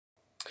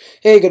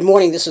Hey, good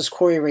morning. This is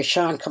Kori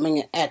Raishon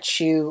coming at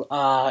you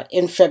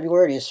in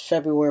February. It is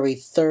February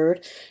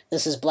 3rd.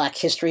 This is Black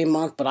History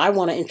Month, but I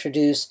want to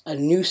introduce a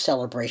new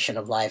celebration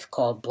of life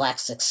called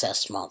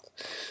BlakSuccess Month.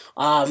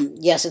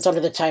 Yes, it's under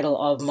the title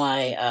of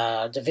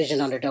my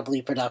division under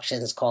WE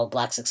Productions called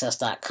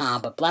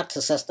BlakSuccess.com, but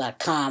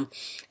BlakSuccess.com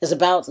is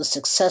about the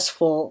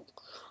successful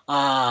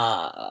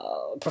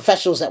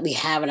professionals that we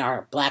have in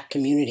our Black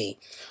community.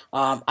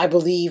 I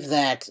believe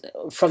that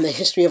from the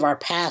history of our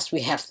past,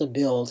 we have to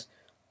build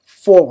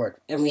forward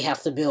and we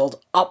have to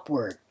build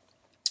upward,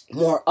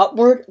 more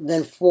upward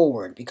than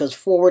forward, because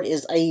forward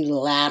is a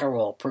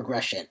lateral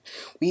progression.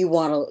 We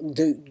want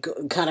to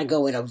kind of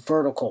go in a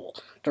vertical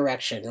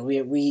direction.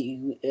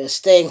 We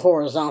staying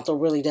horizontal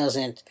really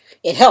doesn't,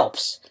 it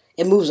helps.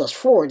 It moves us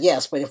forward,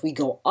 yes, but if we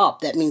go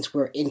up, that means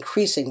we're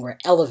increasing, we're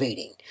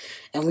elevating.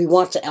 And we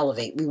want to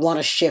elevate. We want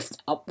to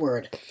shift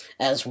upward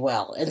as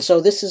well. And so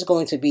this is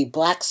going to be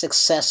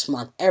BlakSuccess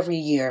Month every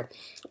year,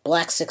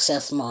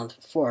 BlakSuccess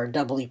Month for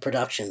WE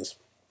Productions.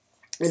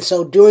 And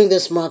so during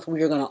this month,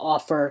 we are going to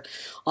offer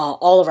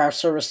all of our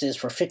services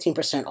for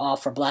 15%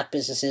 off for Black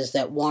businesses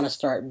that want to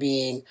start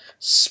being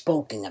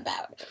spoken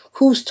about.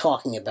 Who's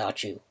talking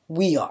about you?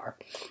 We are.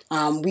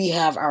 We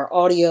have our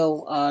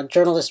audio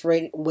journalists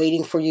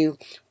waiting for you.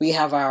 We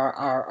have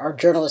our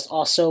journalists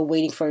also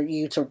waiting for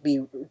you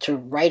to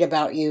write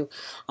about you.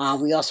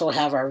 We also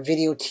have our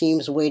video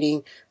teams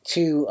waiting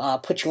to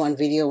put you on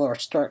video or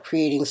start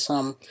creating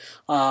some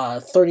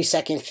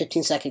 30-second,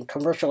 15-second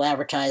commercial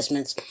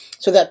advertisements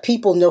so that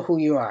people know who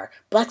you are.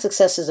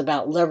 BlakSuccess is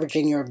about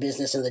leveraging your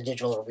business in the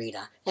digital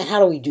arena. And how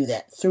do we do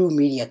that? Through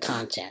media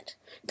content.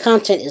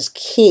 Content is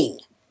king.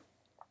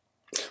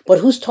 But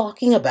who's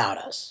talking about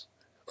us?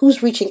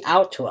 Who's reaching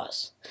out to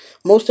us?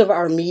 Most of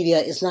our media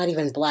is not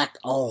even Black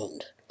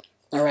owned.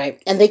 All right.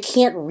 And they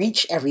can't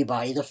reach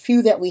everybody. The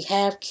few that we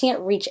have can't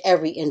reach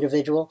every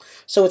individual.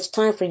 So it's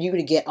time for you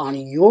to get on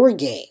your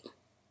game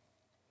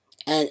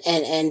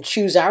and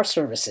choose our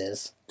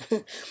services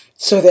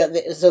so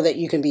that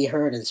you can be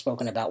heard and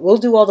spoken about. We'll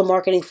do all the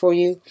marketing for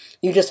you.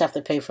 You just have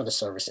to pay for the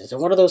services.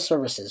 And what are those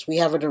services? We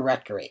have a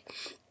directory.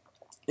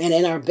 And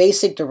in our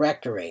basic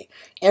directory,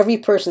 every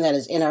person that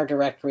is in our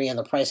directory, and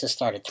the prices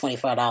start at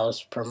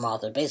 $25 per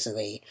month, and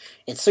basically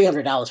it's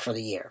 $300 for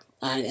the year.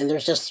 And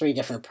there's just 3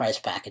 different price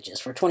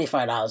packages for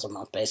 $25 a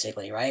month,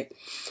 basically, right?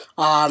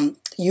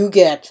 You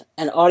get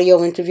an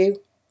audio interview,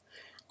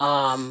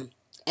 and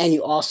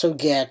you also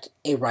get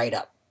a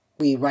write-up.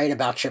 We write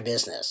about your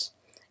business,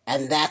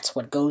 and that's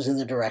what goes in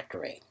the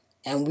directory.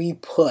 And we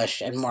push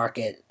and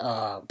market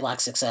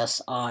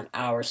BlakSuccess on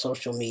our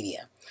social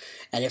media.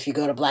 And if you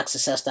go to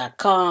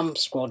BlakSuccess.com,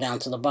 scroll down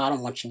to the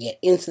bottom, once you get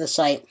into the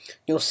site,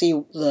 you'll see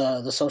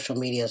the social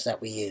medias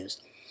that we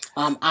use.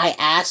 I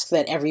ask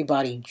that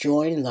everybody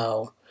join,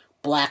 though,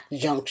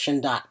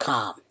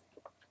 BlakJunction.com.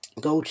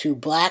 Go to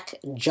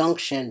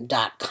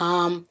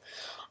BlakJunction.com,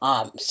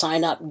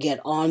 sign up, get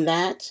on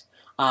that.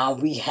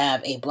 We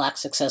have a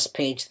BlakSuccess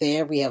page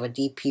there. We have a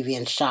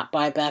DPVN shop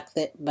buy back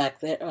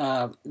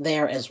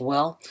there as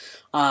well.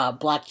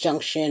 Black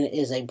Junction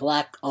is a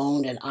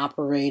Black-owned and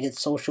operated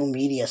social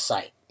media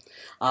site.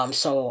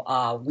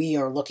 So we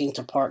are looking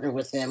to partner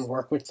with them,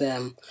 work with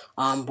them,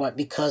 but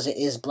because it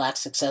is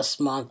BlakSuccess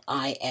Month,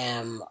 I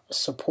am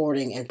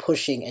supporting and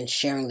pushing and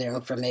sharing their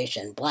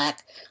information.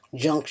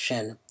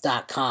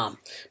 BlakJunction.com.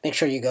 Make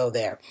sure you go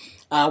there.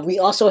 We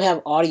also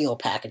have audio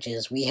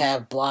packages. We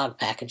have blog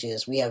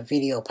packages. We have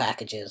video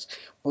packages.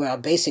 We're a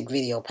basic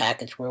video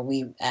package where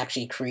we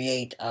actually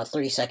create a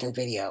 30-second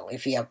video.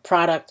 If you have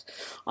product,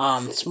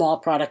 small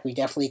product, we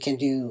definitely can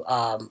do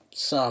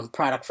some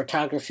product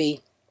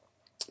photography.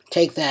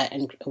 Take that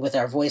and with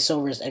our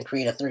voiceovers and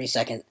create a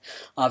 30-second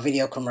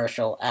video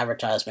commercial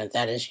advertisement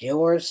that is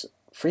yours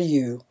for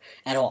you,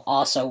 and will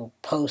also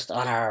post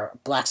on our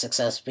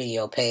BlakSuccess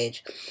video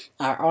page.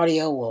 Our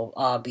audio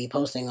will be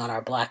posting on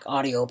our Black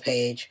audio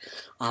page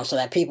so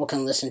that people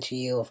can listen to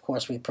you. Of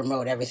course, we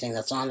promote everything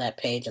that's on that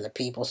page and the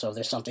people, so if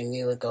there's something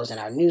new, it goes in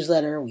our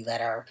newsletter. We let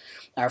our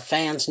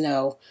fans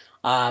know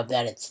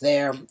that it's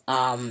there.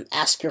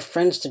 Ask your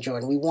friends to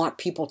join. We want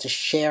people to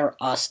share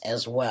us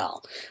as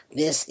well.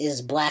 This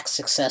is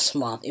BlakSuccess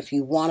Month. If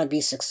you want to be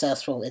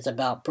successful, it's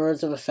about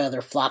birds of a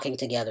feather flocking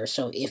together.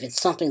 So if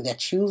it's something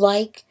that you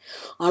like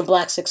on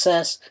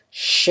BlakSuccess,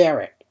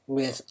 share it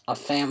with a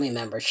family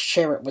member,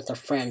 share it with a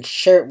friend,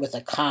 share it with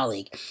a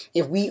colleague.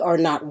 If we are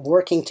not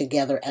working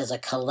together as a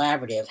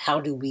collaborative,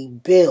 how do we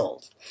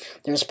build?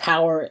 There's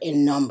power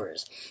in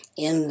numbers.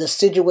 In the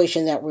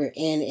situation that we're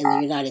in the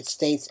United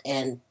States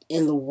and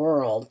in the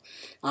world,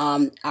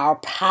 our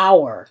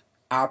power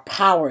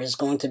is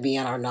going to be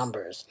in our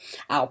numbers.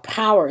 Our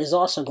power is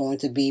also going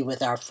to be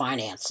with our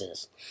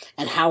finances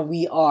and how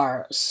we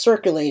are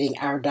circulating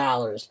our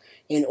dollars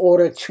in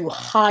order to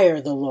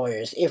hire the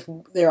lawyers. If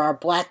there are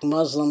Black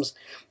Muslims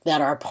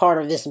that are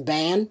part of this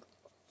ban,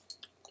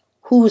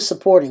 who is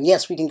supporting?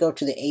 Yes, we can go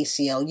to the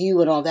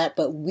ACLU and all that,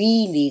 but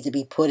we need to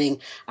be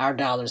putting our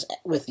dollars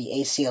with the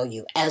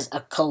ACLU as a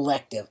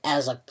collective,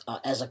 as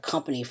a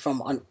company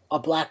from a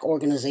Black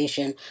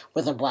organization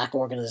with a Black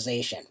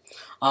organization.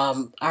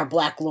 Our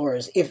Black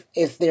lawyers,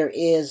 if there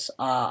is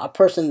a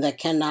person that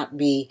cannot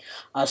be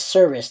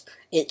serviced,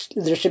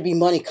 there should be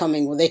money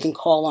coming where they can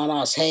call on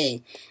us.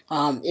 Hey,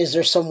 is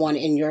there someone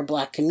in your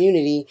Black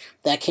community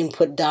that can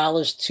put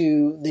dollars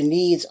to the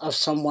needs of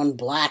someone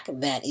Black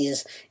that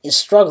is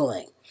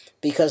struggling?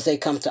 Because they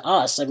come to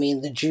us. I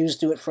mean, the Jews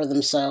do it for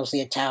themselves,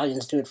 the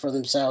Italians do it for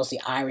themselves, the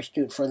Irish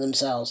do it for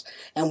themselves,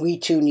 and we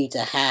too need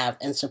to have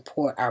and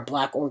support our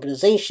Black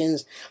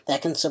organizations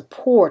that can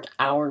support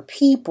our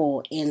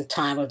people in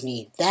time of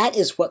need. That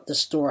is what the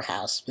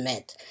storehouse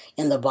meant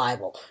in the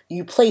Bible.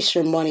 You place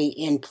your money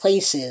in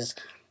places,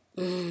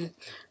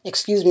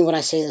 excuse me when I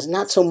say this,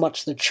 not so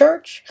much the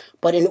church,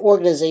 but in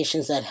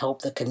organizations that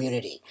help the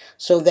community,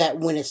 so that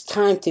when it's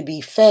time to be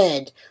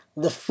fed,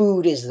 the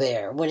food is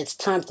there. When it's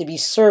time to be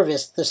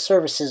serviced, the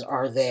services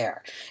are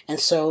there. And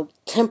so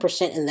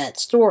 10% in that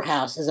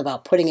storehouse is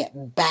about putting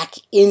it back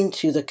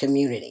into the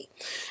community.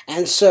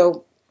 And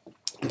so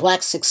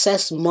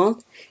BlakSuccess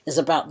Month is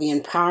about the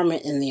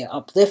empowerment and the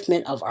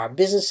upliftment of our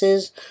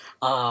businesses.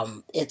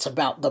 It's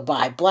about the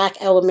Buy Black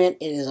element.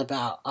 It is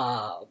about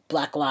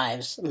Black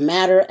Lives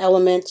Matter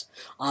element,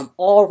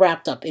 all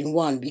wrapped up in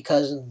one,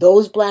 because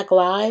those Black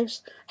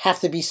lives have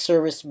to be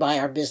serviced by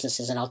our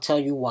businesses, and I'll tell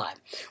you why.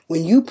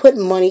 When you put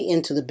money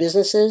into the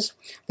businesses,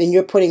 then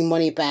you're putting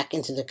money back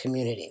into the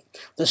community.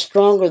 The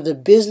stronger the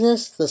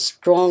business, the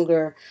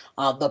stronger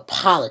the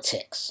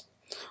politics,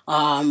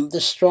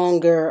 the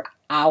stronger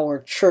our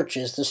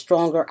churches, the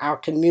stronger our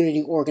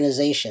community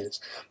organizations,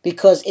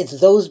 because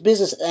it's those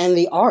businesses and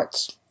the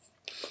arts,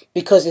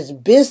 because it's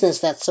business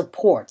that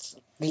supports.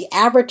 The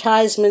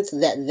advertisements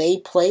that they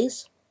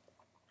place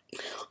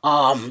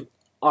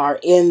are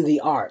in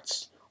the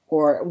arts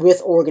or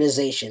with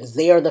organizations.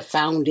 They are the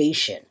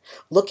foundation.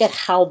 Look at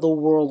how the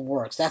world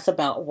works. That's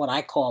about what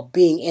I call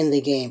being in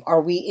the game.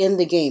 Are we in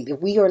the game? If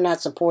we are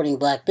not supporting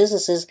Black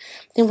businesses,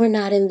 then we're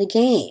not in the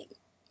game,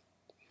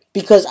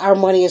 because our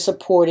money is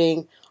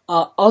supporting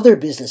other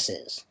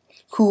businesses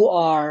who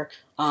are,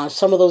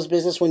 some of those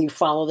businesses, when you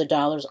follow the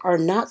dollars, are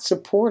not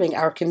supporting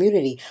our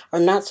community, are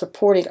not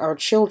supporting our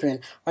children,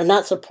 are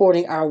not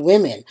supporting our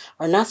women,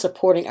 are not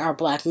supporting our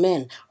Black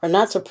men, are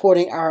not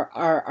supporting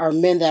our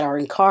men that are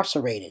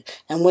incarcerated.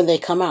 And when they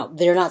come out,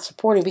 they're not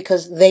supporting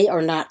because they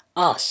are not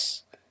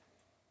us.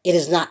 It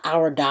is not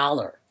our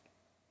dollar.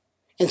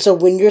 And so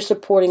when you're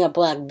supporting a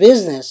Black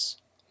business,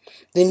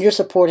 then you're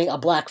supporting a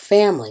Black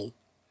family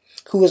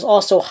who is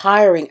also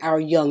hiring our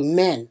young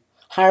men,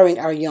 hiring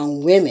our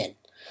young women,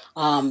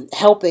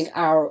 helping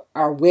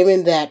our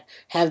women that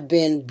have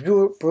been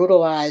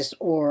brutalized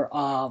or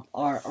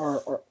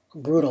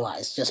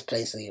brutalized, just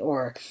basically,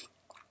 or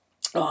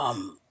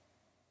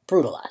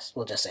brutalized.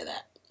 We'll just say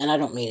that. And I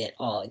don't mean it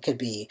all. It could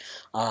be,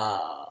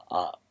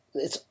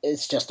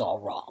 it's just all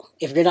wrong.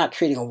 If you're not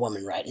treating a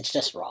woman right, it's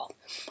just wrong.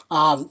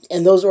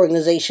 And those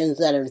organizations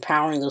that are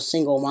empowering those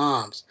single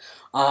moms,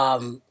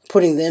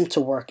 putting them to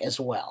work as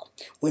well.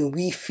 When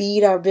we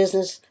feed our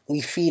business,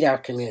 we feed our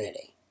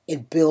community.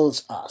 It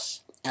builds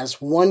us as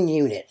one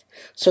unit,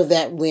 so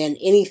that when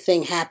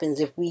anything happens,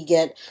 if we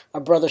get a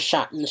brother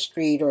shot in the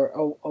street,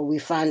 or we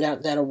find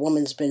out that a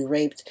woman's been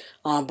raped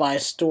by a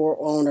store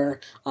owner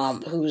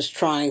who's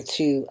trying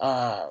to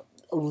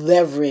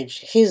leverage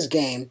his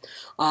game,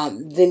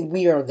 then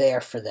we are there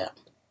for them.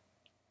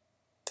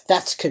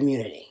 That's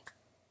community.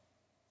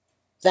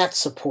 That's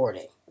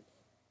supporting.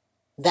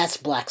 That's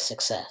Black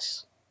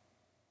success.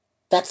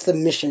 That's the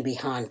mission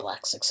behind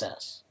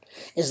BlakSuccess,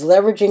 is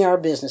leveraging our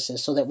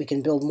businesses so that we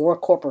can build more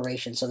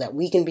corporations, so that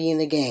we can be in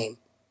the game.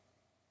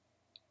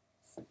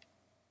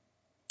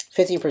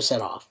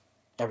 15% off,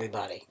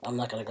 everybody. I'm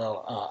not going to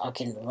go, I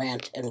can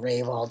rant and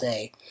rave all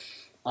day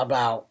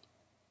about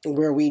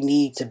where we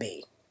need to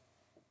be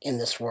in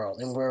this world,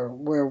 and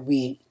where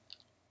we,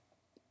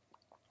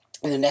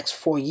 in the next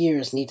 4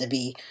 years, need to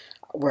be,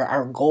 where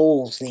our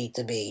goals need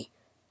to be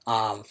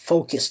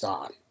focused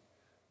on.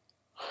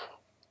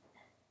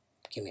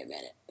 Give me a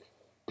minute.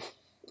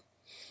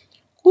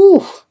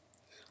 Whew.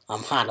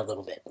 I'm hot a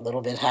little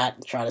bit hot,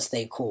 and trying to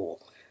stay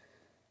cool.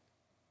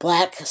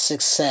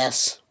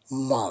 BlakSuccess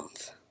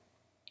Month.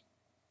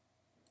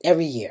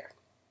 Every year,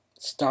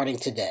 starting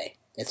today.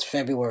 It's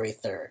February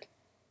 3rd.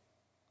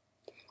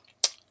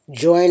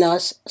 Join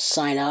us,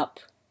 sign up,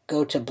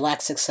 go to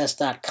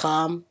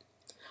BlakSuccess.com,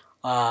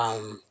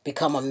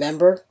 become a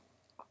member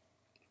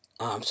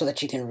so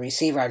that you can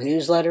receive our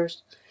newsletters,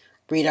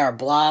 read our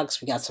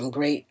blogs. We got some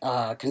great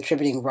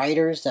contributing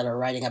writers that are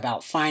writing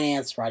about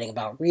finance, writing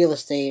about real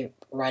estate,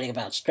 writing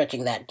about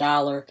stretching that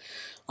dollar,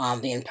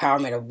 the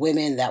empowerment of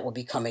women. That will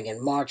be coming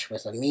in March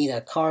with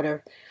Amina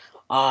Carter.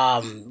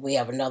 We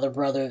have another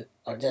brother,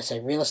 or just say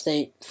real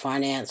estate,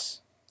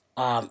 finance,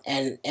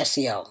 and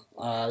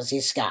SEO, Z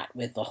Scott,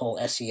 with the whole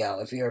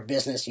SEO. If you're a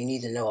business, you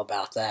need to know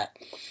about that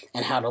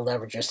and how to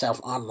leverage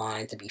yourself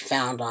online to be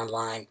found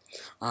online.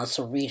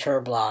 So read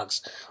her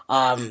blogs.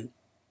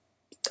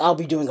 I'll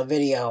be doing a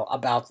video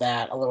about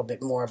that, a little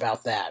bit more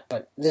about that.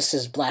 But this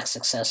is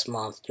BlakSuccess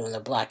Month, doing the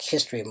Black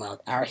History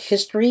Month. Our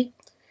history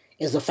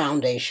is the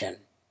foundation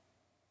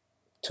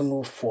to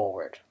move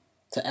forward,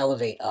 to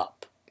elevate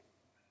up.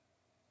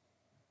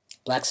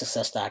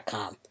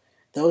 BlakSuccess.com.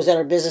 Those that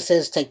are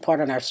businesses, take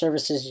part in our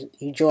services.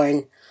 You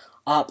join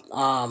up.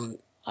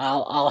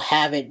 I'll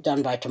have it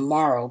done by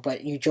tomorrow,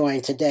 but you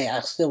join today, I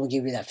still will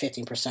give you that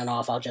 15%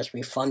 off. I'll just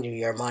refund you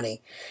your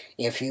money.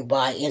 If you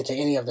buy into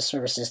any of the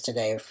services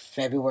today,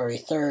 February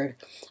 3rd,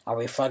 I'll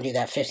refund you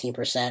that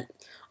 15%.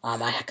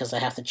 Because I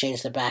have to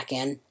change the back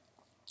end.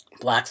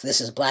 This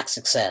is Blak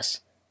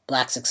Success.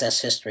 Blak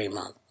Success History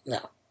Month.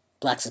 No,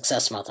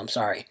 BlakSuccess Month, I'm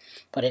sorry.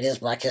 But it is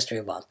Black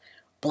History Month.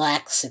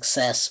 Blak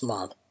Success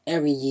Month.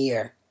 Every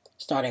year,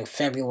 starting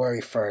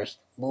February 1st,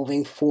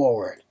 moving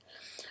forward.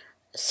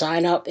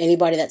 Sign up.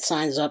 Anybody that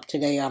signs up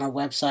today on our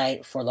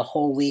website for the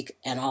whole week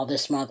and all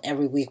this month,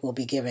 every week we'll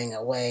be giving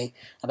away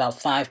about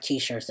 5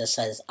 t-shirts that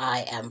says,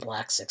 I am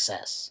Blak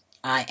Success.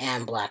 I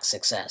am Blak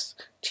Success.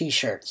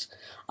 T-shirts.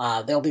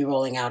 They'll be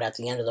rolling out at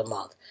the end of the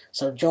month.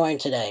 So join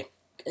today.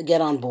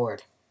 Get on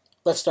board.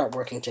 Let's start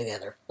working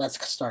together.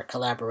 Let's start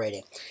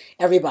collaborating.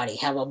 Everybody,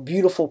 have a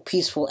beautiful,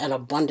 peaceful, and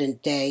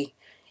abundant day.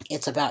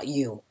 It's about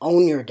you.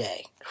 Own your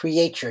day.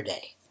 Create your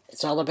day.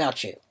 It's all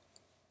about you.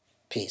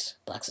 Peace.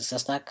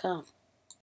 BlakSuccess.com.